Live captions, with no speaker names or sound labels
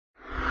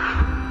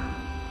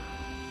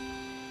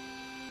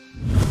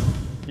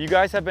You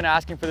guys have been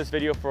asking for this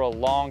video for a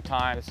long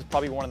time. This is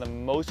probably one of the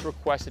most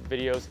requested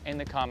videos in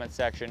the comment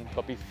section.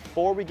 But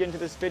before we get into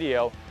this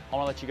video, I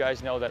want to let you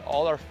guys know that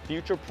all our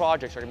future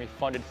projects are going to be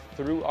funded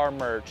through our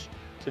merch.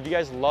 So if you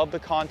guys love the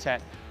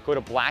content, go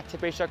to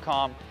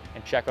blacktiph.com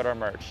and check out our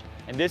merch.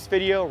 In this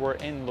video, we're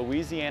in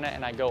Louisiana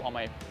and I go on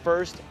my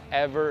first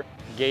ever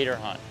gator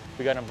hunt.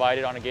 We got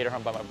invited on a gator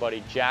hunt by my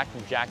buddy Jack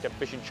from Jacked Up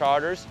Fishing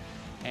Charters,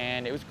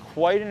 and it was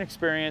quite an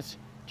experience.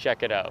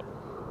 Check it out.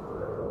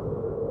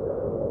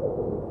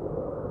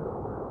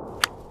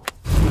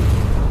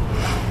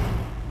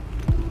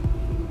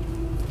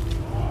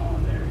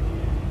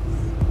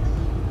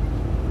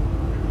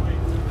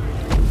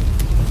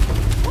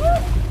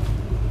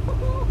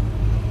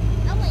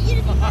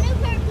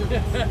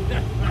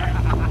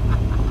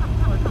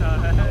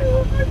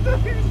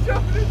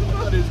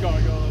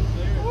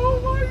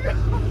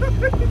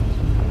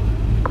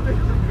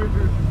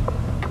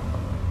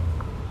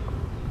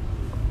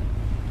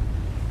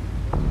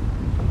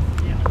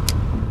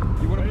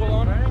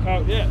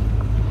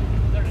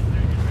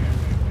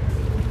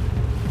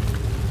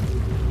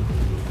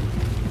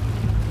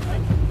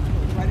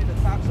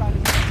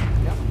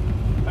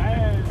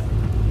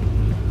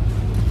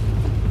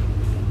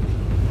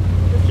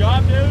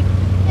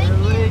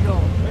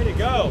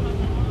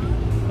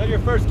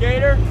 First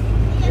gator?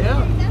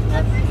 Yeah.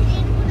 That's my first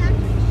gator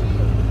to actually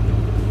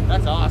shoot.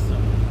 That's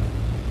awesome.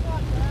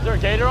 Is there a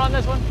gator on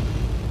this one?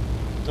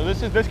 So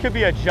this could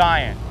be a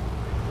giant.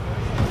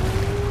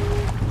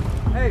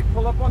 Hey,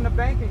 pull up on the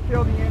bank and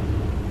kill the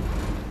engine.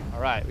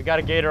 All right, we got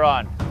a gator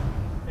on.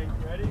 Yes,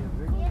 sir.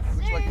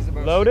 Looks like he's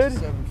about Loaded? 6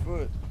 to 7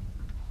 foot.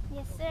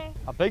 Yes, sir.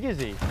 How big is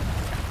he?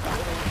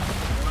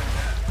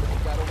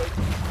 Gotta wait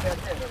till he's dead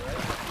header, right?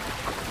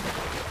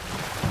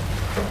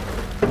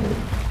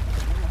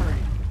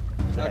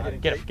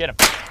 Get him.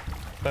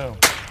 Boom.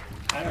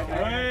 One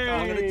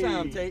at a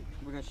time, Tate.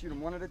 We're gonna shoot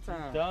him one at a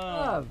time.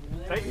 Done.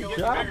 Good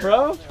job,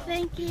 bro.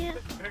 Thank you.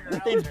 This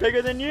thing's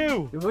bigger than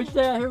you. If we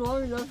stay out here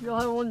long enough, you'll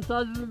have one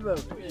side of the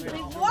boat. I'm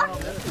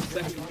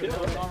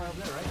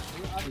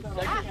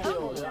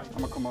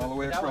gonna come all the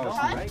way across.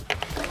 Right?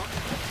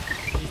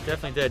 He's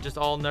definitely dead. Just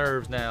all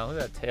nerves now.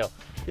 Look at that tail.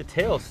 The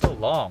tail is so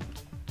long.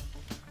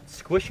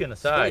 It's squishy on the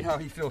side. How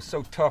he feels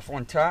so tough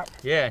on top.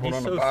 Yeah, and but he's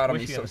on so the bottom,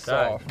 squishy he's on so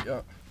the side. soft. Yeah.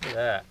 Look at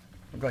that.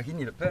 Look like he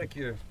need a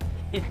pedicure.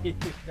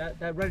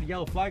 that red and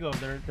yellow flag over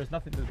there, there's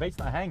nothing, the bait's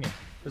not hanging.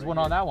 There's one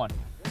on that one.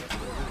 Got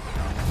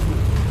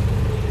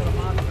a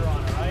monster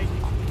on it, right?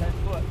 10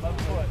 foot, 11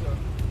 foot.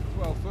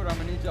 12 foot, I'm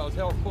gonna need y'all's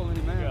help pulling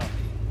him out. Yeah.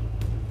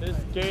 This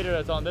gator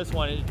that's on this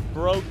one, it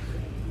broke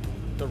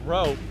the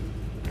rope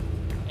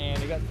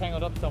and it got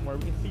tangled up somewhere.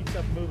 We can see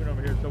stuff moving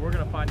over here, so we're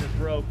gonna find this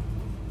rope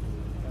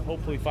and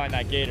hopefully find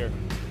that gator.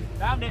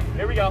 Found it,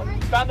 here we go.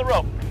 Found the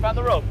rope, found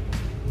the rope.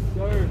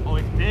 Oh,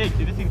 it's big,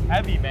 dude, this thing's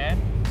heavy,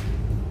 man.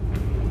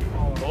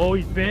 Oh,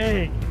 he's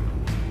big.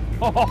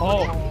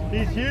 Oh,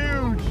 he's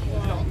huge.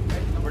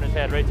 Over in his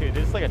head right too.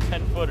 This is like a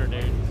 10-footer,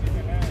 dude.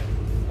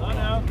 Oh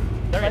no.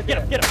 There he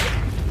is. Get him.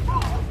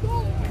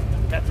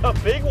 That's a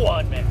big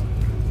one, man.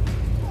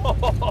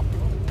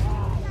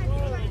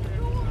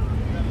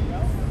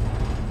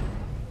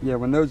 Yeah,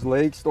 when those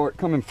legs start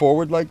coming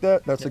forward like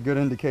that, that's a good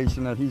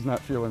indication that he's not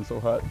feeling so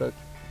hot.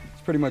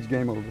 It's pretty much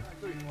game over.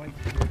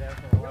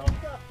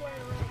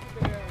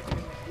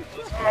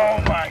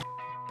 Oh my.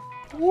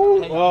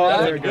 Woo. Oh,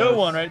 that's a good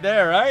one right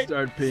there, right?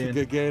 Start peeing.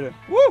 Good gator.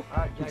 Woo!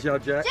 Good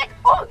job, Jack.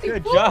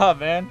 Good job,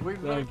 man.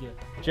 Thank you.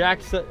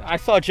 I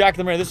saw Jack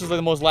the Marine. This was like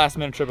the most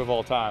last-minute trip of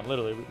all time.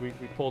 Literally, we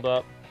pulled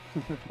up.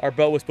 Our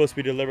boat was supposed to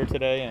be delivered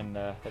today, and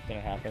that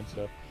didn't happen.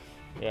 So,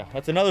 yeah,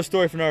 that's another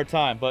story for another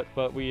time.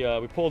 But we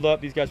pulled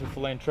up. These guys were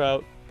filleting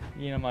trout.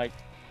 You know, I'm like,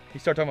 he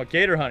started talking about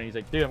gator hunting. He's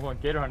like, dude, I'm going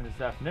gator hunting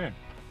this afternoon.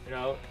 You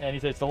know, and he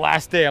said it's the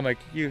last day. I'm like,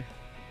 you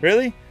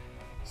really?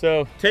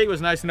 So Tate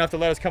was nice enough to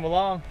let us come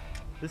along.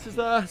 This is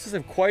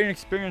quite an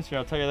experience here,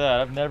 I'll tell you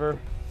that. I've never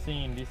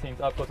seen these things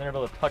up close. I've never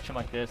been able to touch them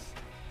like this.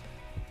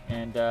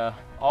 And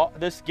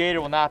this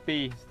gator will not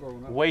be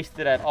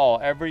wasted at all.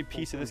 Every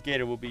piece of this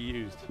gator will be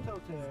used.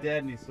 He's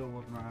dead and he's still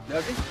looking around.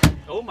 Does he?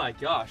 Oh my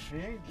gosh. He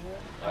ain't dead.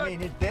 I mean,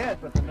 he's dead,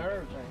 but the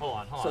nerves ain't.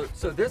 Hold on.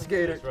 So this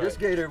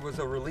gator was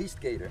a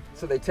released gator.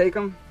 So they take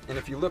them, and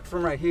if you look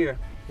from right here,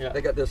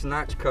 they got this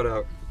notch cut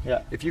out.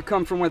 Yeah. If you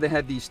come from where they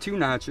had these two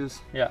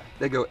notches,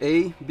 they go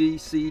A, B,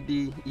 C,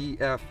 D, E,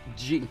 F,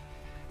 G.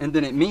 And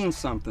then it means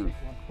something.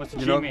 What's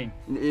the G mean?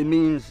 It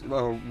means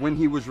when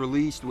he was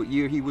released, what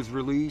year he was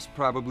released,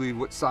 probably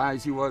what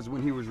size he was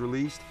when he was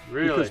released.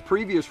 Really? Because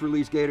previous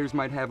release gators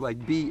might have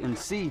like B and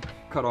C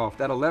cut off.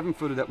 That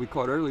 11-footer that we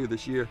caught earlier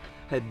this year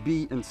had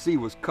B and C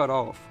was cut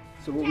off.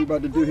 So what we're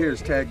about to do here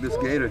is tag this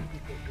gator.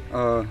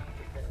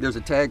 There's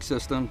a tag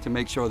system to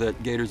make sure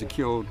that gators are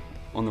killed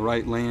on the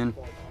right land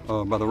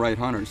by the right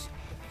hunters.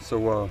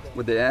 So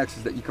what they ask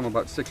is that you come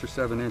about 6 or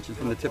 7 inches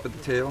from the tip of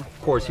the tail.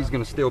 Of course, he's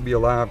gonna still be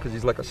alive because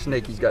he's like a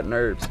snake, he's got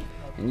nerves.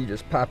 And you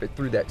just pop it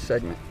through that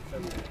segment.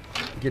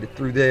 Get it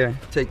through there,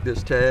 take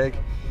this tag,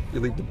 you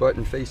leave the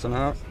button facing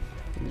out,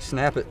 and you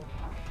snap it.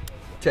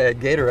 Tag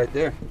gator right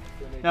there.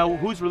 Now,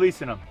 who's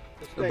releasing them?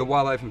 of the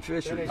wildlife and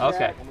fisheries.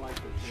 Okay.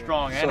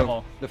 Strong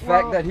animal. So the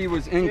fact that he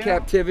was in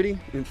captivity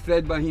and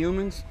fed by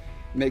humans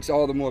makes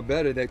all the more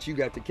better that you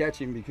got to catch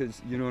him,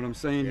 because you know what I'm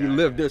saying. He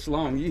lived this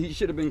long. He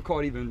should have been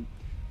caught even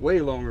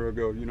way longer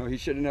ago. You know, he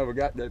should have never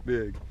got that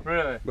big.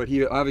 Really? But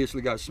he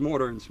obviously got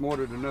smarter and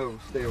smarter to know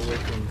stay away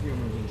from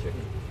humans and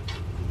chickens.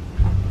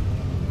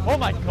 Oh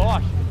my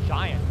gosh,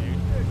 giant, dude.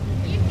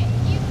 You can.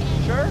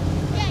 Sure?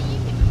 Yeah, you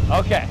can.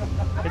 Okay.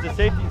 It's a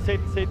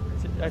safety.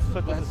 That's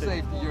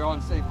safety. You're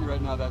on safety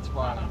right now. That's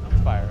fine.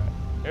 It's fire.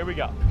 Right? Here we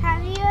go.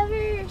 Have you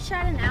ever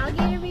shot an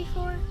alligator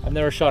before? I've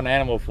never shot an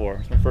animal before.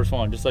 It's my first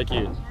one, just like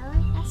you. Really?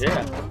 That's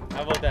Yeah. cool.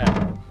 How about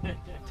that?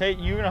 Tate,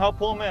 you gonna help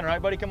pull him in,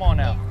 right, buddy? Come on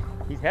now.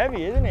 He's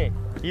heavy, isn't he?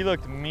 He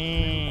looked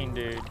mean,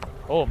 dude.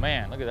 Oh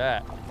man, look at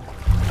that.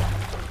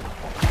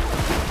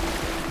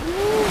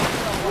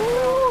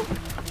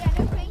 Yeah,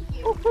 no thank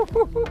you.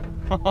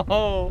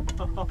 Oh.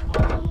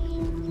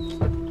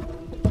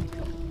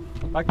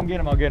 If I can get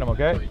him, I'll get him,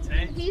 okay?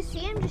 If you see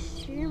him, just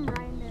shoot him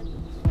right in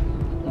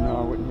the... No,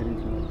 I wouldn't hit him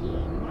too much.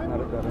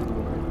 Not at that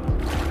angle.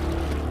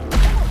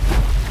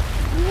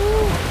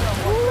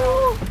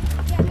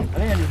 I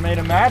think I just made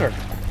him madder.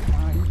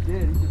 He's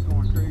dead. He's just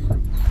going crazy.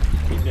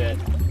 He's dead.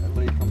 That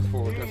leg comes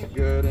forward. That's a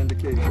good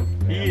indication.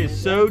 He is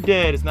so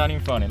dead, it's not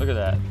even funny. Look at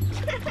that.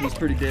 He's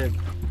pretty dead.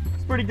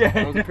 It's pretty dead.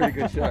 That was a pretty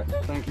good shot.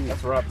 Thank you.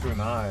 That's right between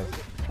the eyes.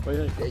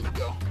 There you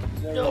go.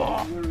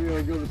 Oh. You're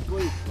really go to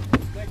sleep.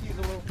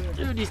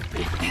 Dude, he's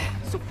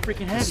so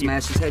freaking heavy.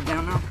 Smash his head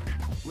down now.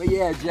 Where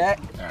you at, Jack?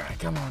 All right,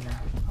 come on now.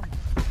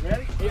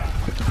 Ready? Yeah.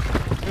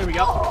 Here we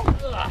go.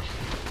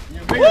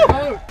 Yeah, bigger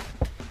boat.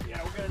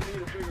 Yeah, we're gonna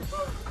need a bigger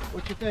boat.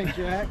 What you think,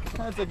 Jack?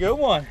 That's a good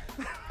one.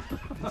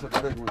 That's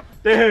a big one.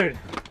 Dude,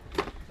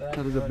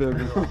 That is a big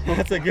one.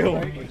 that's a good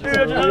one. Dude,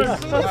 look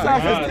at the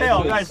size of his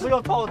tail. Guys, look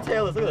how tall the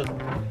tail is. Look at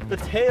this. The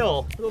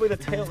tail. Look at the way the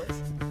tail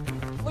is.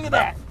 Look at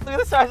that. Look at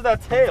the size of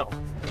that tail.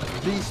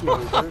 Beast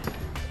mode, dude.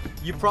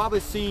 You've probably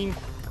seen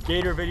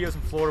gator videos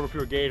in Florida where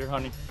people are gator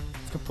hunting.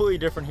 It's completely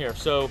different here.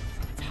 So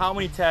it's how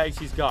many tags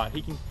he's got.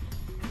 He can,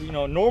 you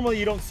know, normally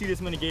you don't see this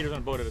many gators on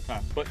a boat at a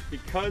time, but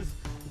because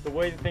the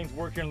way that things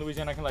work here in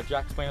Louisiana, I can let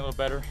Jack explain a little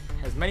better.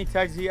 As many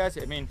tags as he has,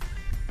 I mean,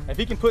 if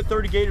he can put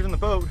 30 gators on the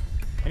boat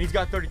and he's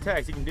got 30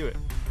 tags, he can do it.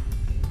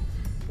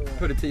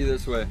 Put it to you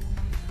this way.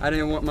 I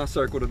didn't want my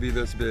circle to be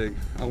this big.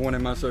 I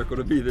wanted my circle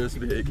to be this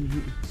big.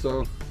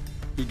 So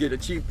you get a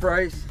cheap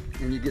price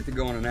and you get to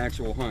go on an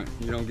actual hunt.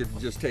 You don't get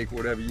to just take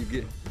whatever you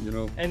get, you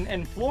know. And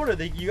in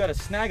Florida, you got to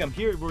snag them.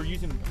 Here, we're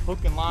using hook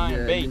and line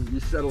and bait. You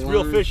set a It's line,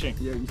 real fishing.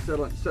 Yeah, you set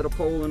a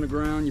pole in the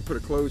ground, you put a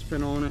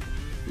clothespin on it.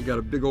 You got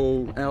a big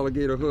old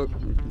alligator hook,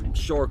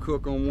 shark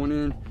hook on one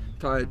end,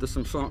 tie it to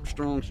some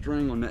strong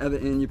string. On the other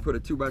end, you put a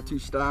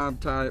 2x2 stab,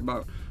 tie it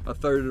about a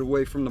third of the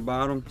way from the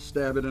bottom,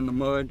 stab it in the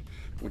mud.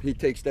 When he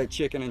takes that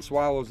chicken and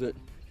swallows it,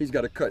 he's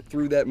got to cut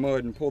through that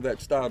mud and pull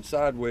that stab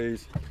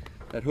sideways.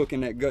 That hook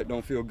in that gut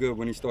don't feel good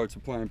when he starts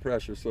applying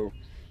pressure. So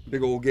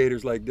big old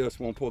gators like this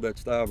won't pull that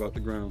stab out the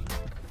ground.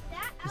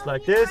 Just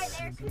like this.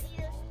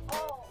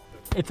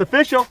 It's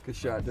official. Good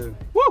shot, dude.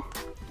 Woo!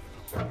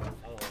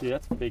 Dude,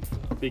 that's a big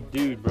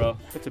dude, bro.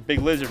 That's a big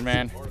lizard,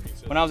 man.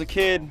 When I was a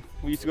kid,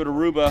 we used to go to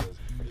Aruba.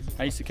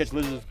 I used to catch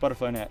lizards with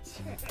butterfly nets.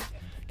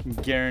 I can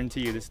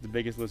guarantee you this is the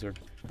biggest lizard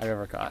I've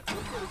ever caught. That's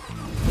a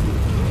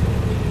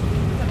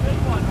big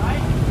one,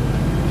 right?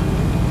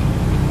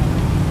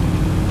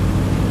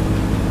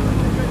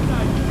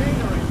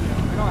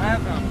 We don't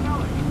have none.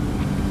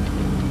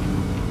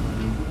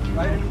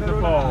 Right in the middle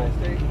of the eyes,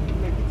 take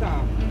your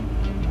time.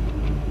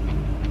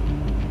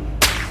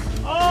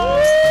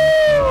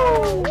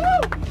 Oh!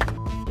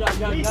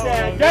 He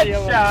said, good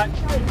shot.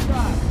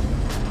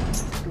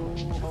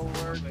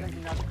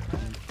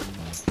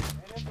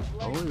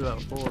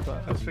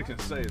 I was fixing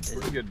to say, it's a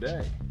pretty good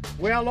day.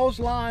 Well, those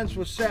lines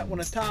were set when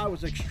the tide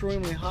was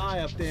extremely high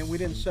up there, and we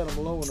didn't set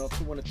them low enough.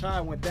 So when the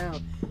tide went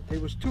down,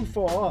 it was too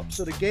far up.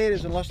 So the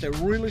gators, unless they're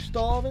really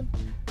starving,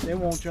 they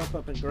won't jump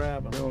up and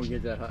grab them. They won't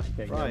get that hot.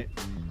 Right.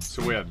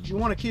 So we have You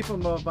want to keep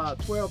them about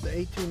 12 to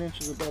 18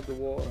 inches above the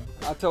water.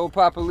 I told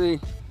Papa Lee,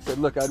 said,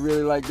 look, I'd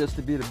really like this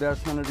to be the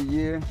best hunt of the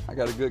year. I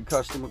got a good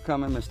customer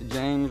coming, Mr.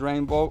 James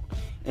Rainbow,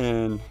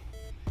 and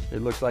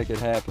it looks like it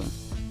happened.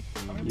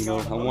 You know,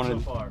 I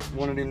wanted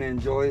him to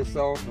enjoy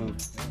himself,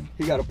 and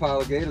he got a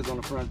pile of gators on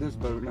the front of this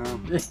boat now.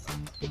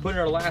 We're putting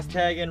our last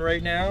tag in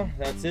right now.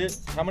 That's it.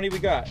 How many we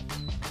got?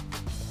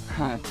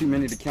 Too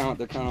many to count.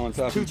 They're kind of on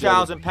top of each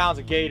other. 2,000 pounds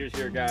of gators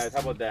here, guys.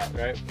 How about that,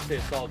 right? Let's say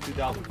a solid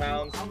 2,000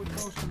 pounds. I would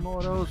throw some more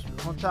of those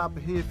on top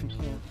of here if you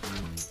can.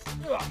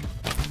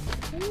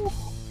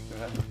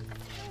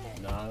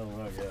 No, I don't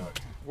want to go.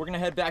 We're gonna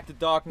head back to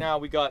dock now.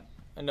 We got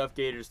enough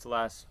gators to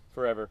last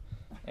forever,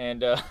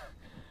 and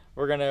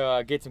we're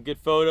gonna get some good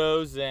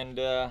photos and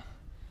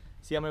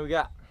see how many we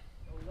got.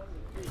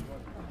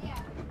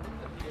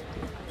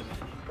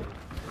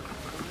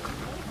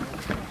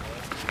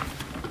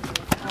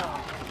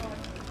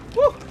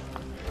 Woo!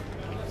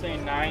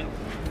 Saying a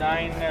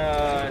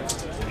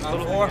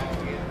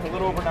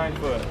little over 9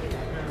 foot.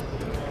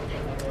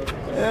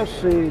 Let's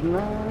see,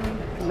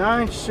 9,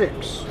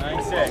 9.6.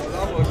 9.6.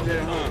 Almost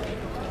there, huh?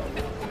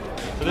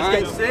 So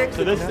 9.6.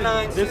 So this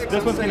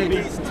one's gonna be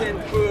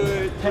 10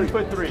 foot. 10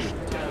 foot 3.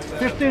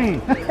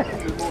 15.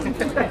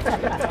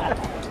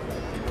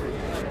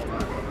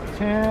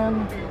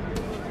 10.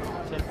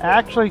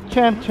 Actually,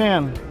 10,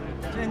 10.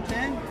 10, 10?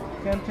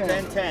 10, 10.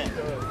 10, 10.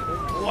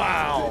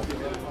 Wow.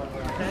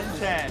 10,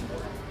 10.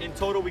 In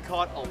total, we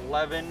caught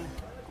 11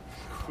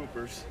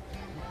 Coopers.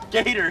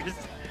 Gators.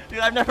 Dude,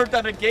 I've never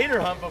done a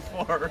gator hunt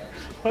before.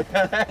 What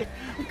the heck?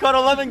 We caught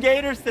 11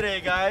 gators today,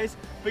 guys.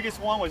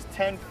 Biggest one was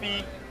 10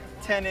 feet,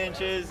 10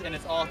 inches, and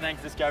it's all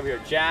thanks to this guy over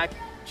here, Jack.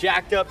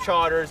 Jacked Up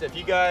Charters. If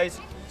you guys,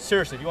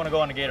 seriously, if you want to go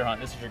on a gator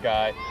hunt, this is your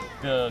guy.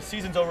 The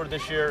season's over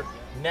this year.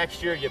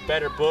 Next year, you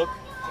better book,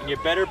 and you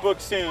better book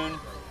soon,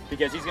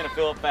 because he's gonna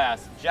fill up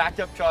fast. Jacked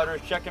Up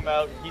Charters, check him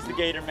out. He's the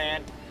gator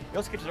man. He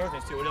also catches other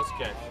things too. What else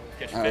you catch?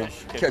 Catch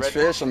fish? Catch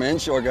fish. I'm an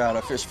inshore guy.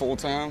 I fish full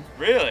time.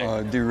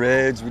 Really? Do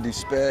reds, we do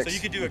specs. So you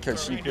could do we a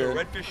catch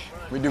redfish.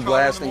 We do charter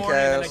blasting in the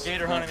morning casts. and a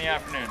gator hunt in the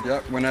afternoon.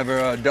 Yep.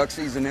 Whenever duck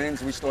season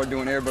ends, we start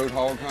doing airboat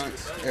hog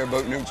hunts,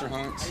 airboat nurture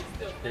hunts.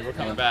 Dude, we're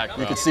coming back, bro.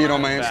 You can see it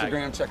on my We're coming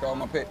Instagram. Check all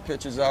my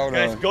pictures out.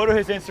 Guys, go to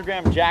his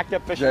Instagram, Jacked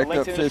Up Fishing. Jacked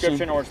Links Up in the Fishing.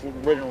 description, or it's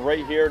written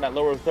right here in that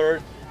lower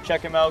third.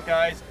 Check him out,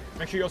 guys.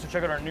 Make sure you also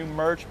check out our new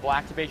merch,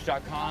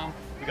 blacktiph.com.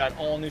 We got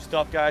all new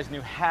stuff, guys.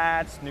 New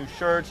hats, new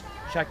shirts.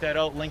 Check that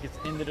out. Link is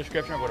in the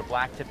description, or go to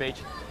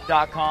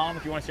blacktiph.com.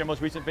 If you want to see our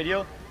most recent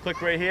video,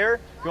 click right here.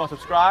 If you want to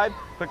subscribe,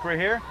 click right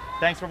here.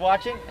 Thanks for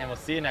watching, and we'll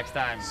see you next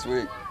time.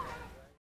 Sweet.